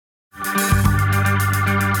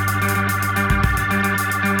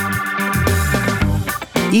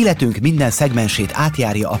Életünk minden szegmensét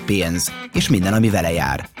átjárja a pénz, és minden, ami vele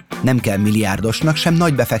jár. Nem kell milliárdosnak, sem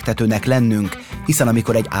nagy befektetőnek lennünk, hiszen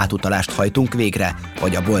amikor egy átutalást hajtunk végre,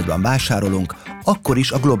 vagy a boltban vásárolunk, akkor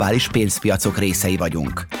is a globális pénzpiacok részei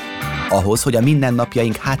vagyunk. Ahhoz, hogy a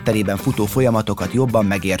mindennapjaink hátterében futó folyamatokat jobban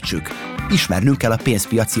megértsük, ismernünk kell a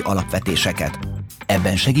pénzpiaci alapvetéseket.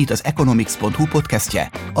 Ebben segít az Economx.hu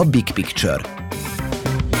podcastje, a Big Picture.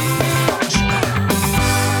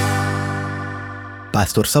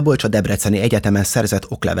 Pásztor Szabolcs a Debreceni Egyetemen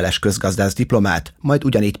szerzett okleveles közgazdász diplomát, majd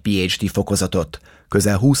ugyanígy PhD fokozatot.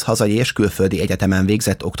 Közel 20 hazai és külföldi egyetemen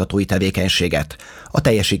végzett oktatói tevékenységet. A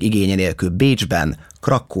teljesség igénye nélkül Bécsben,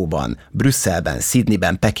 Krakkóban, Brüsszelben,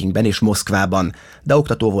 Sydneyben, Pekingben és Moszkvában, de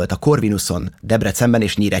oktató volt a Corvinuson, Debrecenben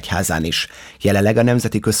és Nyíregyházán is. Jelenleg a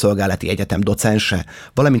Nemzeti Közszolgálati Egyetem docense,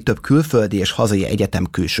 valamint több külföldi és hazai egyetem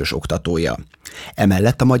külsős oktatója.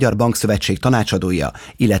 Emellett a Magyar Bankszövetség tanácsadója,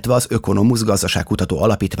 illetve az Economx Gazdaságkutató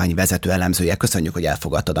Alapítvány vezető elemzője. Köszönjük, hogy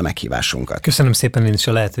elfogadtad a meghívásunkat. Köszönöm szépen én is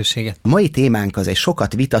a lehetőséget. A mai témánk az egy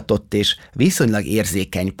sokat vitatott és viszonylag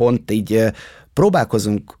érzékeny pont, így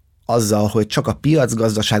próbálkozunk azzal, hogy csak a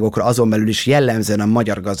piacgazdaságokra, azon belül is jellemzően a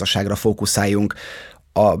magyar gazdaságra fókuszáljunk.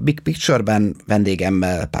 A Big Picture-ben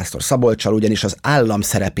vendégemmel, Pásztor Szabolccsal ugyanis az állam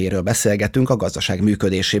szerepéről beszélgetünk a gazdaság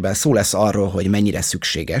működésében. Szó lesz arról, hogy mennyire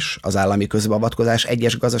szükséges az állami közbeavatkozás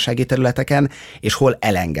egyes gazdasági területeken, és hol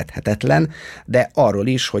elengedhetetlen, de arról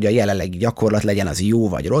is, hogy a jelenlegi gyakorlat, legyen az jó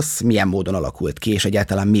vagy rossz, milyen módon alakult ki, és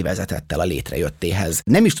egyáltalán mi vezetett el a létrejöttéhez.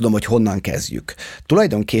 Nem is tudom, hogy honnan kezdjük.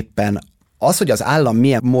 Tulajdonképpen az, hogy az állam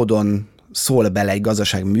milyen módon szól bele egy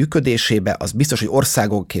gazdaság működésébe, az biztos, hogy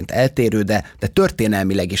országonként eltérő, de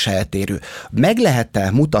történelmileg is eltérő. Meg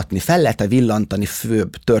lehet-e mutatni, fel lehet-e villantani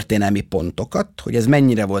főbb történelmi pontokat, hogy ez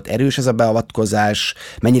mennyire volt erős ez a beavatkozás,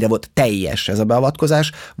 mennyire volt teljes ez a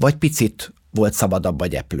beavatkozás, vagy picit volt szabadabb a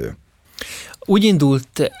gyeplő? Úgy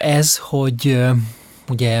indult ez, hogy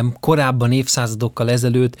ugye korábban évszázadokkal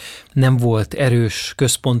ezelőtt nem volt erős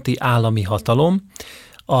központi állami hatalom,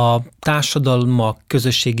 a társadalmak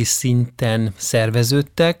közösségi szinten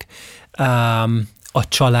szerveződtek, a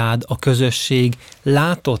család, a közösség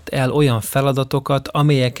látott el olyan feladatokat,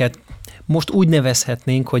 amelyeket most úgy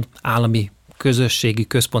nevezhetnénk, hogy állami közösségi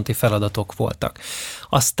központi feladatok voltak.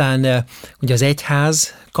 Aztán ugye az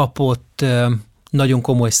egyház kapott nagyon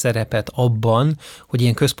komoly szerepet abban, hogy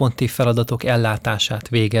ilyen központi feladatok ellátását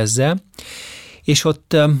végezze, és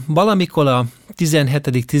ott valamikor a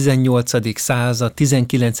 17., 18. század,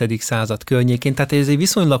 19. század környékén, tehát ez egy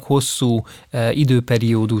viszonylag hosszú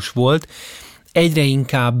időperiódus volt, egyre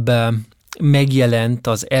inkább megjelent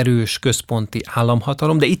az erős központi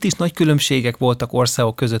államhatalom, de itt is nagy különbségek voltak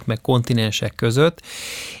országok között, meg kontinensek között,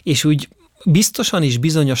 és úgy biztosan és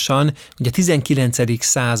bizonyosan, hogy a 19.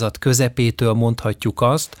 század közepétől mondhatjuk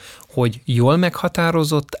azt, hogy jól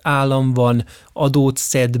meghatározott állam van, adót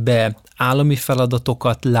szed be, állami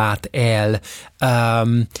feladatokat lát el,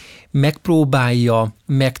 megpróbálja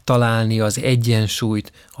megtalálni az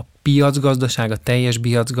egyensúlyt a piacgazdaság, a teljes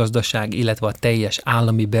piacgazdaság, illetve a teljes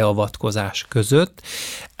állami beavatkozás között.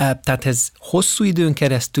 Tehát ez hosszú időn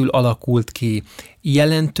keresztül alakult ki,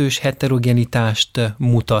 jelentős heterogenitást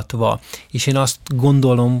mutatva, és én azt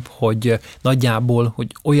gondolom, hogy nagyjából,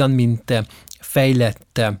 hogy olyan, mint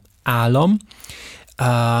fejlett állam,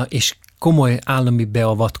 és komoly állami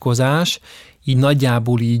beavatkozás, így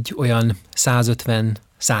nagyjából így olyan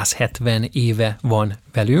 150-170 éve van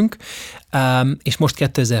velünk, és most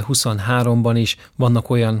 2023-ban is vannak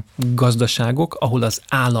olyan gazdaságok, ahol az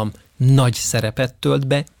állam nagy szerepet tölt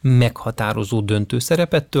be, meghatározó döntő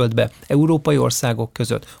szerepet tölt be európai országok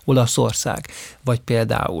között, Olaszország, vagy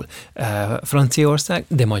például Franciaország,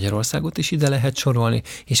 de Magyarországot is ide lehet sorolni,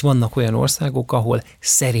 és vannak olyan országok, ahol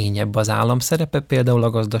szerényebb az állam szerepe, például a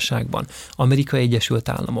gazdaságban. Amerikai Egyesült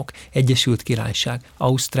Államok, Egyesült Királyság,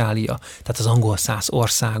 Ausztrália, tehát az angol-szász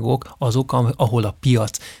országok azok, ahol a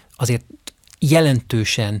piac azért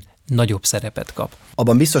jelentősen nagyobb szerepet kap.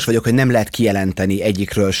 Abban biztos vagyok, hogy nem lehet kijelenteni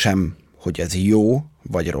egyikről sem, hogy ez jó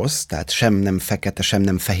vagy rossz, tehát sem nem fekete, sem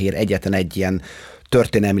nem fehér, egyetlen egy ilyen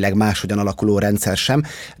történelmileg máshogyan alakuló rendszer sem,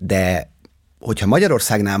 de hogyha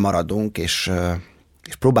Magyarországnál maradunk, és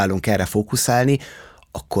próbálunk erre fókuszálni,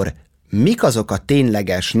 akkor mik azok a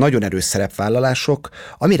tényleges, nagyon erős szerepvállalások,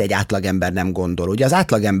 amire egy átlagember nem gondol? Ugye az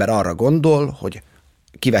átlagember arra gondol, hogy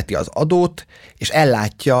kiveti az adót, és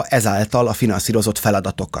ellátja ezáltal a finanszírozott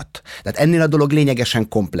feladatokat. Tehát ennél a dolog lényegesen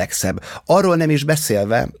komplexebb. Arról nem is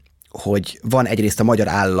beszélve, hogy van egyrészt a magyar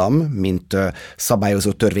állam, mint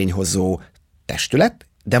szabályozó, törvényhozó testület,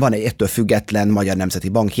 de van egy ettől független Magyar Nemzeti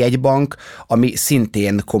Bank, jegybank, ami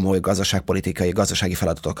szintén komoly gazdaságpolitikai, gazdasági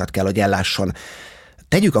feladatokat kell, hogy ellásson.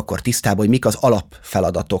 Tegyük akkor tisztába, hogy mik az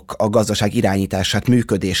alapfeladatok a gazdaság irányítását,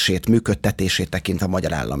 működését, működtetését tekintve a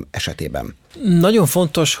magyar állam esetében. Nagyon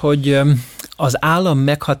fontos, hogy az állam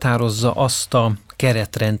meghatározza azt a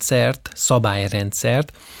keretrendszert,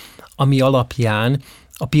 szabályrendszert, ami alapján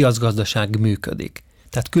a piacgazdaság működik.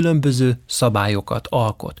 Tehát különböző szabályokat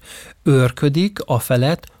alkot. Őrködik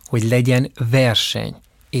afelett, hogy legyen verseny,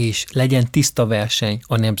 és legyen tiszta verseny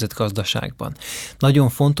a nemzetgazdaságban. Nagyon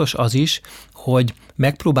fontos az is, hogy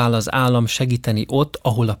megpróbál az állam segíteni ott,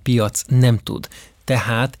 ahol a piac nem tud.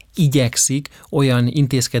 Tehát igyekszik olyan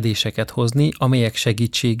intézkedéseket hozni, amelyek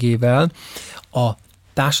segítségével a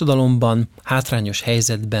társadalomban hátrányos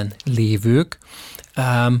helyzetben lévők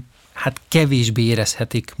kevésbé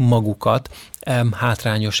érezhetik magukat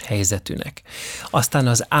hátrányos helyzetűnek. Aztán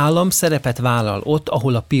az állam szerepet vállal ott,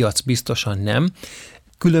 ahol a piac biztosan nem,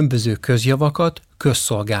 különböző közjavakat,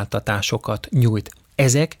 közszolgáltatásokat nyújt.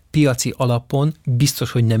 Ezek piaci alapon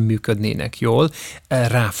biztos, hogy nem működnének jól,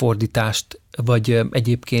 ráfordítást, vagy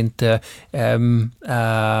egyébként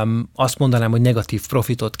azt mondanám, hogy negatív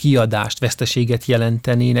profitot, kiadást, veszteséget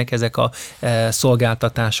jelentenének ezek a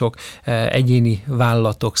szolgáltatások egyéni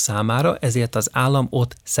vállalatok számára, ezért az állam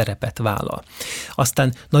ott szerepet vállal.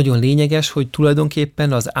 Aztán nagyon lényeges, hogy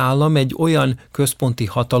tulajdonképpen az állam egy olyan központi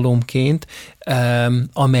hatalomként,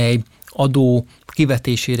 amely adó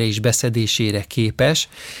kivetésére és beszedésére képes,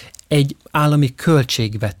 egy állami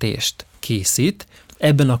költségvetést készít.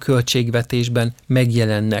 Ebben a költségvetésben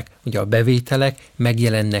megjelennek ugye a bevételek,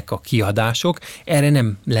 megjelennek a kiadások, erre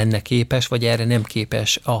nem lenne képes, vagy erre nem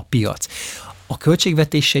képes a piac. A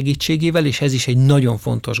költségvetés segítségével, és ez is egy nagyon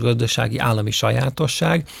fontos gazdasági állami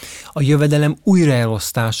sajátosság, a jövedelem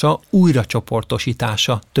újraelosztása,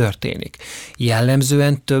 újracsoportosítása történik.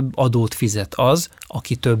 Jellemzően több adót fizet az,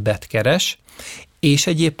 aki többet keres, és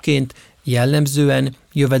egyébként jellemzően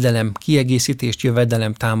jövedelem kiegészítést,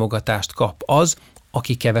 jövedelem támogatást kap az,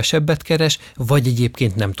 aki kevesebbet keres, vagy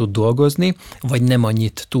egyébként nem tud dolgozni, vagy nem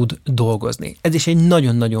annyit tud dolgozni. Ez is egy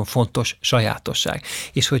nagyon-nagyon fontos sajátosság.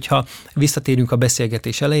 És hogyha visszatérünk a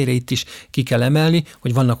beszélgetés elejére, itt is ki kell emelni,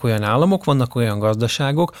 hogy vannak olyan államok, vannak olyan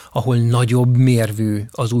gazdaságok, ahol nagyobb mérvű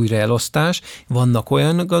az újraelosztás, vannak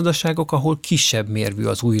olyan gazdaságok, ahol kisebb mérvű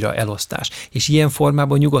az újraelosztás. És ilyen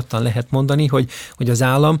formában nyugodtan lehet mondani, hogy az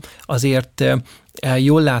állam azért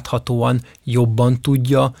jól láthatóan jobban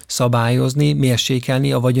tudja szabályozni,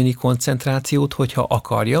 mérsékelni a vagyoni koncentrációt, hogyha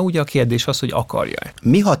akarja. Ugye a kérdés az, hogy akarja-e.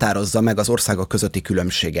 Mi határozza meg az országok közötti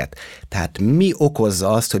különbséget? Tehát mi okozza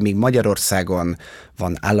azt, hogy míg Magyarországon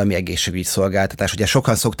van állami egészségügyi szolgáltatás, ugye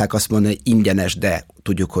sokan szokták azt mondani, hogy ingyenes, de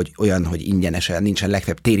tudjuk, hogy olyan, hogy ingyenesen nincsen,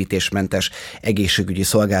 legfeljebb térítésmentes egészségügyi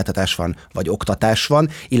szolgáltatás van, vagy oktatás van,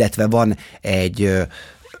 illetve van egy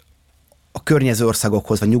a környező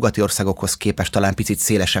országokhoz, vagy nyugati országokhoz képest talán picit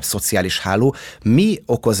szélesebb szociális háló. Mi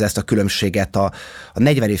okozza ezt a különbséget? A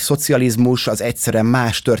 40 év szocializmus, az egyszerűen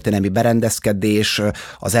más történelmi berendezkedés,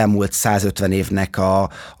 az elmúlt 150 évnek a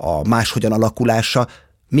máshogyan alakulása.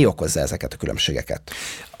 Mi okozza ezeket a különbségeket?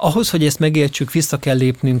 Ahhoz, hogy ezt megértsük, vissza kell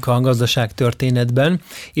lépnünk a gazdaságtörténetben,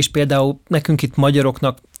 és például nekünk itt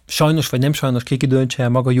magyaroknak sajnos vagy nem sajnos, ki döntse el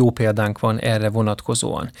maga, jó példánk van erre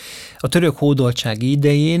vonatkozóan. A török hódoltság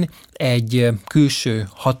idején egy külső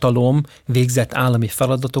hatalom végzett állami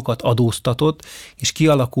feladatokat, adóztatott, és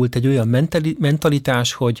kialakult egy olyan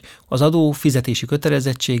mentalitás, hogy az adófizetési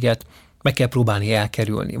kötelezettséget meg kell próbálni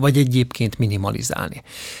elkerülni, vagy egyébként minimalizálni.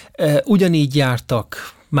 Ugyanígy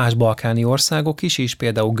jártak más balkáni országok is, és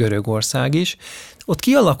például Görögország is. Ott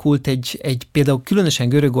kialakult egy például különösen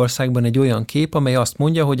Görögországban egy olyan kép, amely azt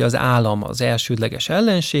mondja, hogy az állam az elsődleges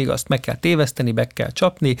ellenség, azt meg kell téveszteni, meg kell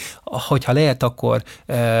csapni, hogyha lehet, akkor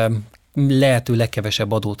lehető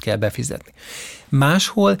legkevesebb adót kell befizetni.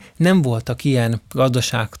 Máshol nem voltak ilyen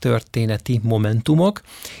gazdaságtörténeti momentumok,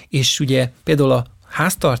 és ugye például a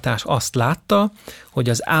háztartás azt látta, hogy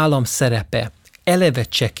az állam szerepe eleve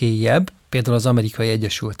csekélyebb, például az Amerikai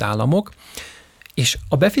Egyesült Államok, és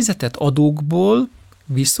a befizetett adókból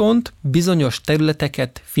viszont bizonyos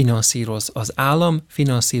területeket finanszíroz az állam,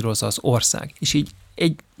 finanszíroz az ország. És így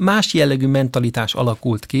egy más jellegű mentalitás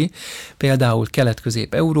alakult ki, például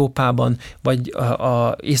Kelet-Közép-Európában, vagy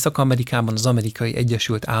Észak-Amerikában, az Amerikai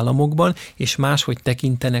Egyesült Államokban, és máshogy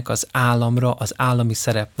tekintenek az államra, az állami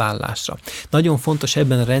szerepvállásra. Nagyon fontos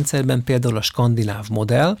ebben a rendszerben például a skandináv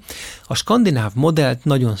modell. A skandináv modellt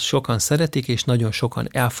nagyon sokan szeretik, és nagyon sokan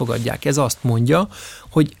elfogadják. Ez azt mondja,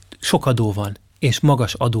 hogy sok adó van, és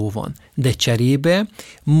magas adó van, de cserébe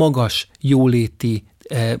magas jólét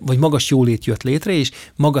jött létre, és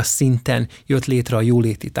magas szinten jött létre a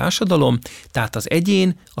jóléti társadalom, tehát az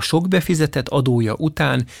egyén a sok befizetett adója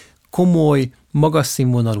után komoly, magas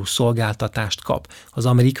színvonalú szolgáltatást kap. Az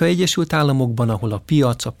Amerikai Egyesült Államokban, ahol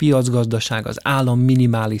a piacgazdaság, az állam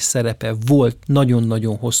minimális szerepe volt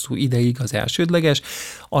nagyon-nagyon hosszú ideig az elsődleges,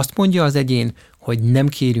 azt mondja az egyén, hogy nem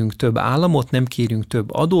kérünk több államot, nem kérünk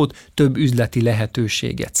több adót, több üzleti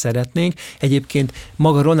lehetőséget szeretnénk. Egyébként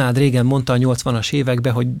maga Ronald Reagan mondta a 80-as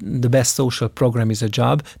években, hogy the best social program is a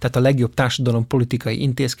job, tehát a legjobb társadalompolitikai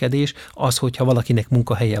intézkedés az, hogyha valakinek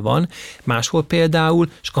munkahelye van. Máshol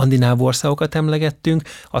például skandináv országokat emlegettünk,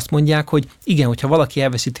 azt mondják, hogy igen, hogyha valaki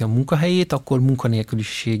elveszíti a munkahelyét, akkor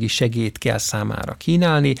munkanélküliségi segélyt kell számára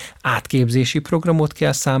kínálni, átképzési programot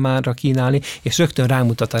kell számára kínálni, és rögtön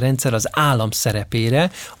rámutat a rendszer az állam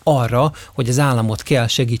szerepére, arra, hogy az államot kell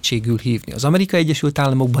segítségül hívni. Az Amerikai Egyesült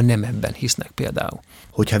Államokban nem ebben hisznek például.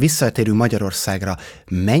 Hogyha visszatérünk Magyarországra,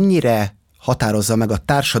 mennyire határozza meg a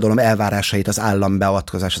társadalom elvárásait az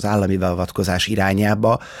állambeavatkozás, az állami beavatkozás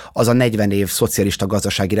irányába, az a 40 év szocialista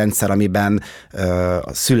gazdasági rendszer, amiben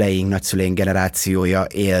a szüleink, nagyszüleink generációja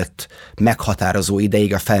élt meghatározó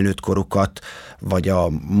ideig a felnőtt korukat, vagy a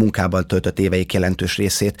munkában töltött éveik jelentős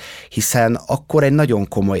részét, hiszen akkor egy nagyon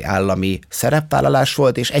komoly állami szerepvállalás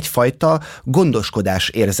volt, és egyfajta gondoskodás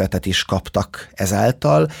érzetet is kaptak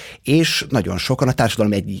ezáltal, és nagyon sokan, a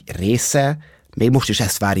társadalom egy része még most is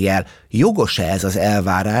ezt várja el. Jogos-e ez az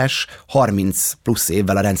elvárás 30 plusz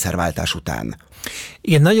évvel a rendszerváltás után?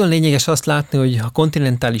 Igen, nagyon lényeges azt látni, hogy a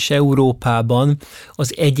kontinentális Európában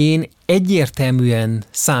az egyén egyértelműen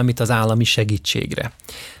számít az állami segítségre.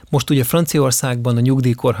 Most ugye Franciaországban a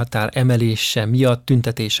nyugdíjkorhatár emelése miatt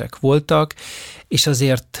tüntetések voltak, és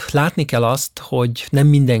azért látni kell azt, hogy nem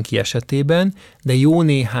mindenki esetében, de jó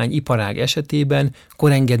néhány iparág esetében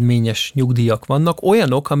korengedményes nyugdíjak vannak,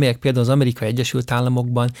 olyanok, amelyek például az Amerikai Egyesült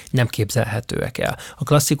Államokban nem képzelhetőek el. A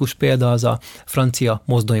klasszikus példa az a francia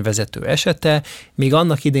mozdonyvezető esete, még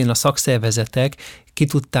annak idején a szakszervezetek ki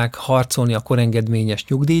tudták harcolni a korengedményes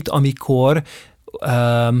nyugdíjt, amikor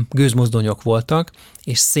gőzmozdonyok voltak,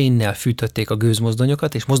 és szénnel fűtötték a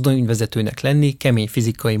gőzmozdonyokat, és mozdonyvezetőnek lenni kemény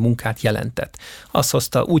fizikai munkát jelentett.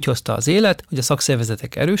 Úgy hozta az élet, hogy a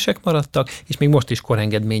szakszervezetek erősek maradtak, és még most is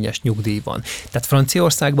korengedményes nyugdíj van. Tehát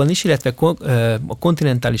Franciaországban is, illetve a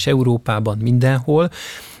kontinentális Európában mindenhol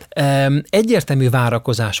egyértelmű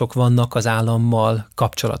várakozások vannak az állammal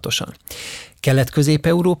kapcsolatosan.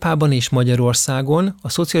 Kelet-Közép-Európában és Magyarországon a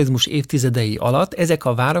szocializmus évtizedei alatt ezek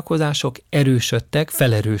a várakozások erősödtek,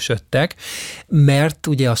 felerősödtek, mert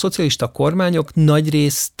ugye a szocialista kormányok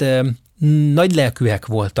nagyrészt nagy lelkűek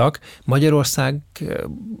voltak. Magyarország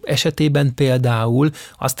esetében például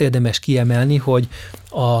azt érdemes kiemelni, hogy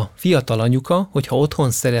a fiatal anyuka, hogyha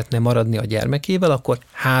otthon szeretne maradni a gyermekével, akkor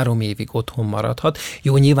 3 évig otthon maradhat.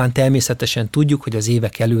 Jó, nyilván természetesen tudjuk, hogy az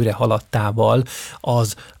évek előre haladtával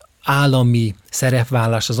az állami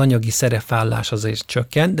szerepvállás, az anyagi szerepvállás azért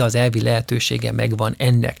csökken, de az elvi lehetősége megvan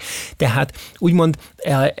ennek. Tehát úgymond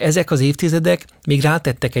ezek az évtizedek még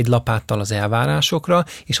rátettek egy lapáttal az elvárásokra,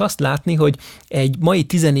 és azt látni, hogy egy mai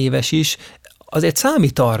 10 éves is azért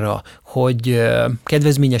számít arra, hogy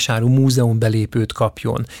kedvezményes áru múzeum belépőt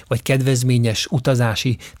kapjon, vagy kedvezményes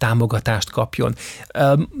utazási támogatást kapjon.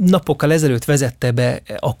 Napokkal ezelőtt vezette be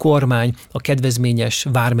a kormány a kedvezményes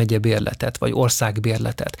vármegyebérletet, vagy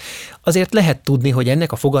országbérletet. Azért lehet tudni, hogy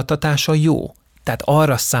ennek a fogadtatása jó. Tehát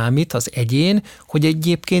arra számít az egyén, hogy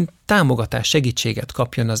egyébként támogatás, segítséget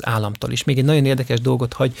kapjon az államtól is. Még egy nagyon érdekes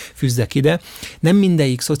dolgot hagy fűzzek ide. Nem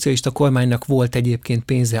mindegyik szocialista kormánynak volt egyébként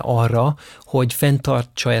pénze arra, hogy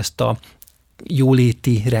fenntartsa ezt a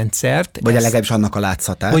jóléti rendszert. Vagy legalábbis annak a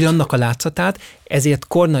látszatát. Vagy annak a látszatát. Ezért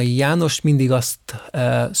Kornai János mindig azt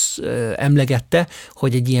emlegette,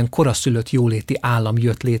 hogy egy ilyen koraszülött jóléti állam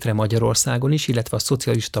jött létre Magyarországon is, illetve a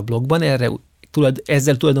szocialista blogban.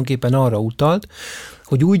 Ezzel tulajdonképpen arra utalt,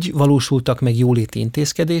 hogy úgy valósultak meg jóléti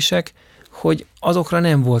intézkedések, hogy azokra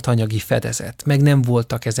nem volt anyagi fedezet, meg nem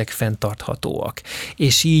voltak ezek fenntarthatóak.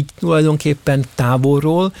 És így tulajdonképpen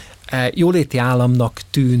távolról jóléti államnak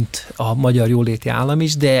tűnt a magyar jóléti állam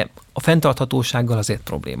is, de a fenntarthatósággal azért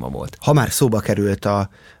probléma volt. Ha már szóba került a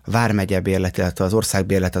vármegyebérlet, illetve az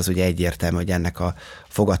országbérlet, az ugye egyértelmű, hogy ennek a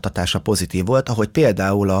fogadtatása pozitív volt, ahogy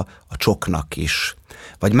például a csoknak is,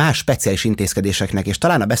 vagy más speciális intézkedéseknek, és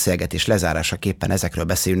talán a beszélgetés lezárásaképpen ezekről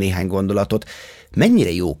beszéljünk néhány gondolatot.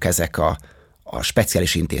 Mennyire jók ezek a a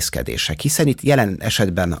speciális intézkedések, hiszen itt jelen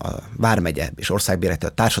esetben a vármegye és országbérleti, a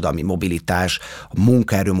társadalmi mobilitás, a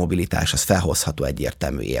munkaerő mobilitás, az felhozható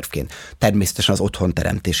egyértelmű érvként. Természetesen az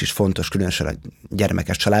otthonteremtés is fontos, különösen a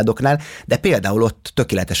gyermekes családoknál, de például ott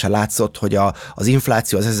tökéletesen látszott, hogy az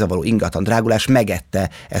infláció, az ezzel való ingatlan drágulás megette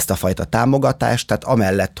ezt a fajta támogatást, tehát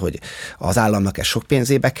amellett, hogy az államnak ez sok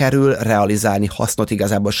pénzébe kerül, realizálni hasznot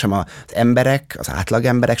igazából sem az emberek, az átlag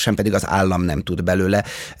emberek, sem pedig az állam nem tud belőle.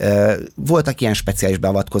 Voltak ilyen speciális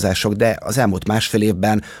beavatkozások, de az elmúlt másfél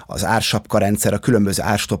évben az ársapkarendszer, a különböző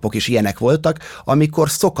árstopok is ilyenek voltak, amikor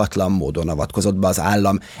szokatlan módon avatkozott be az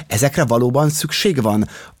állam. Ezekre valóban szükség van?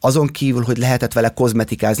 Azon kívül, hogy lehetett vele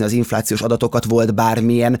kozmetikázni az inflációs adatokat, volt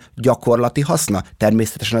bármilyen gyakorlati haszna?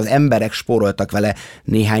 Természetesen az emberek spóroltak vele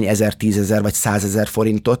néhány ezer, 10 000 vagy 100 000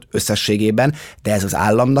 forintot összességében, de ez az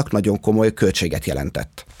államnak nagyon komoly költséget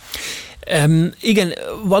jelentett. Igen,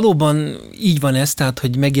 valóban így van ez, tehát,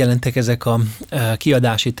 hogy megjelentek ezek a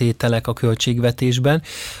kiadási tételek a költségvetésben.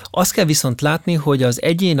 Azt kell viszont látni, hogy az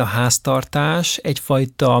egyén, a háztartás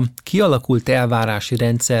egyfajta kialakult elvárási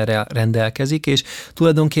rendszerrel rendelkezik, és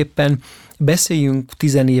tulajdonképpen beszéljünk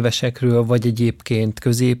tizenévesekről, vagy egyébként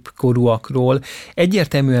középkorúakról.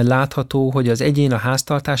 Egyértelműen látható, hogy az egyén, a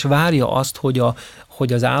háztartás várja azt,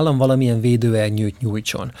 hogy az állam valamilyen védőernyőt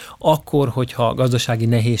nyújtson. Akkor, hogyha gazdasági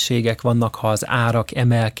nehézségek vannak, ha az árak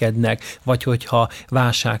emelkednek, vagy hogyha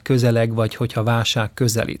válság közeleg, vagy hogyha válság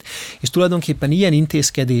közelít. És tulajdonképpen ilyen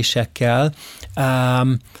intézkedésekkel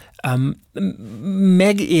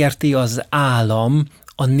megérti az állam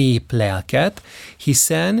a nép lelket,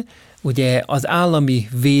 hiszen ugye az állami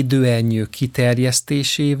védőernyő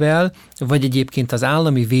kiterjesztésével, vagy egyébként az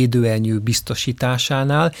állami védőernyő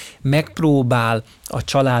biztosításánál megpróbál a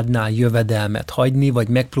családnál jövedelmet hagyni, vagy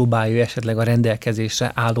megpróbálja esetleg a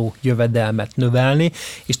rendelkezésre álló jövedelmet növelni,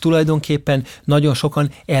 és tulajdonképpen nagyon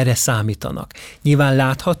sokan erre számítanak. Nyilván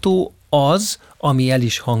látható az, ami el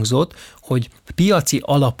is hangzott, hogy piaci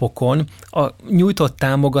alapokon a nyújtott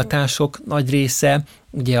támogatások nagy része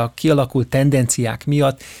ugye a kialakult tendenciák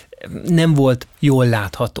miatt nem volt jól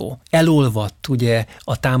látható. Elolvadt ugye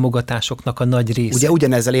a támogatásoknak a nagy része. Ugye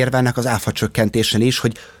ugyanezzel érvelnek az áfa csökkentéssel is,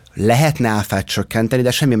 hogy lehetne áfát csökkenteni,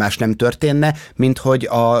 de semmi más nem történne, mint hogy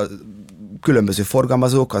a különböző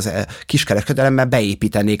forgalmazók az kiskereskedelemmel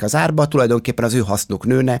beépítenék az árba, tulajdonképpen az ő hasznuk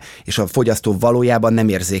nőne, és a fogyasztó valójában nem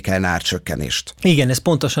érzékelne árcsökkenést. Igen, ez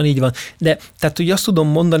pontosan így van. De tehát ugye azt tudom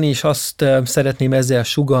mondani, és azt szeretném ezzel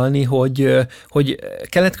sugallni, hogy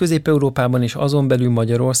Kelet-Közép-Európában és azon belül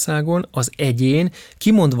Magyarországon az egyén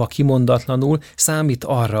kimondva, kimondatlanul számít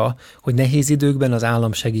arra, hogy nehéz időkben az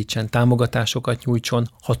állam segítsen, támogatásokat nyújtson,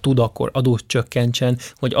 ha tud, akkor adót csökkentsen,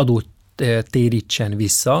 vagy adót térítsen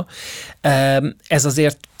vissza. Ez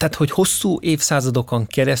azért, tehát hogy hosszú évszázadokon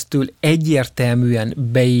keresztül egyértelműen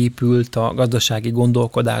beépült a gazdasági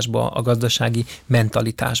gondolkodásba, a gazdasági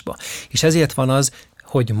mentalitásba. És ezért van az,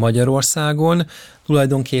 hogy Magyarországon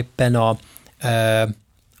tulajdonképpen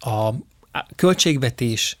a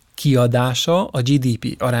költségvetés kiadása a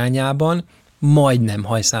GDP arányában majdnem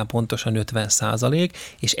hajszál pontosan 50%,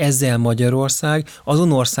 és ezzel Magyarország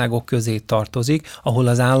azon országok közé tartozik, ahol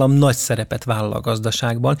az állam nagy szerepet vállal a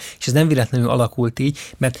gazdaságban, és ez nem véletlenül alakult így,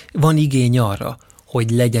 mert van igény arra,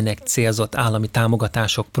 hogy legyenek célzott állami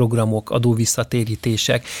támogatások, programok,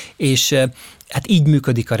 adóvisszatérítések, és hát így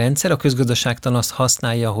működik a rendszer. A közgazdaságtan azt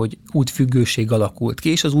használja, hogy útfüggőség alakult ki,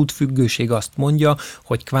 és az útfüggőség azt mondja,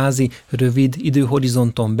 hogy kvázi rövid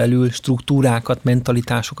időhorizonton belül struktúrákat,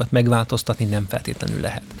 mentalitásokat megváltoztatni nem feltétlenül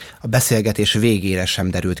lehet. A beszélgetés végére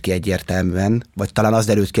sem derült ki egyértelműen, vagy talán az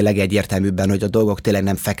derült ki legegyértelműbben, hogy a dolgok tényleg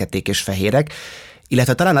nem feketék és fehérek,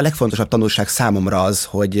 illetve talán a legfontosabb tanulság számomra az,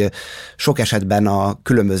 hogy sok esetben a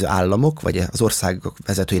különböző államok, vagy az országok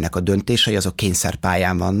vezetőinek a döntései, azok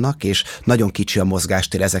kényszerpályán vannak, és nagyon kicsi a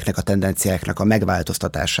mozgástér ezeknek a tendenciáknak a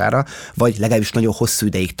megváltoztatására, vagy legalábbis nagyon hosszú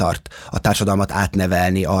ideig tart a társadalmat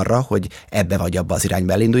átnevelni arra, hogy ebbe vagy abba az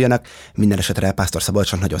irányba elinduljanak. Minden esetre Pásztor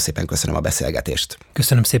Szabolcsnak nagyon szépen köszönöm a beszélgetést.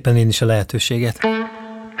 Köszönöm szépen én is a lehetőséget.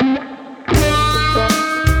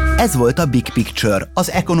 Ez volt a Big Picture,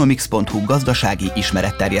 az Economx.hu gazdasági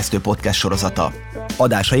ismeretterjesztő podcast sorozata.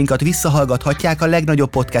 Adásainkat visszahallgathatják a legnagyobb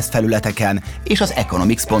podcast felületeken és az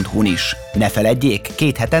Economx.hu-n is. Ne feledjék,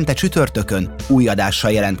 2 hetente csütörtökön új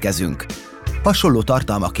adással jelentkezünk. Hasonló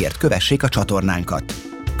tartalmakért kövessék a csatornánkat.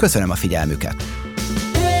 Köszönöm a figyelmüket!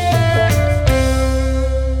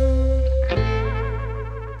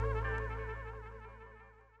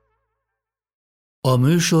 A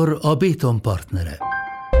műsor a Béton partnere.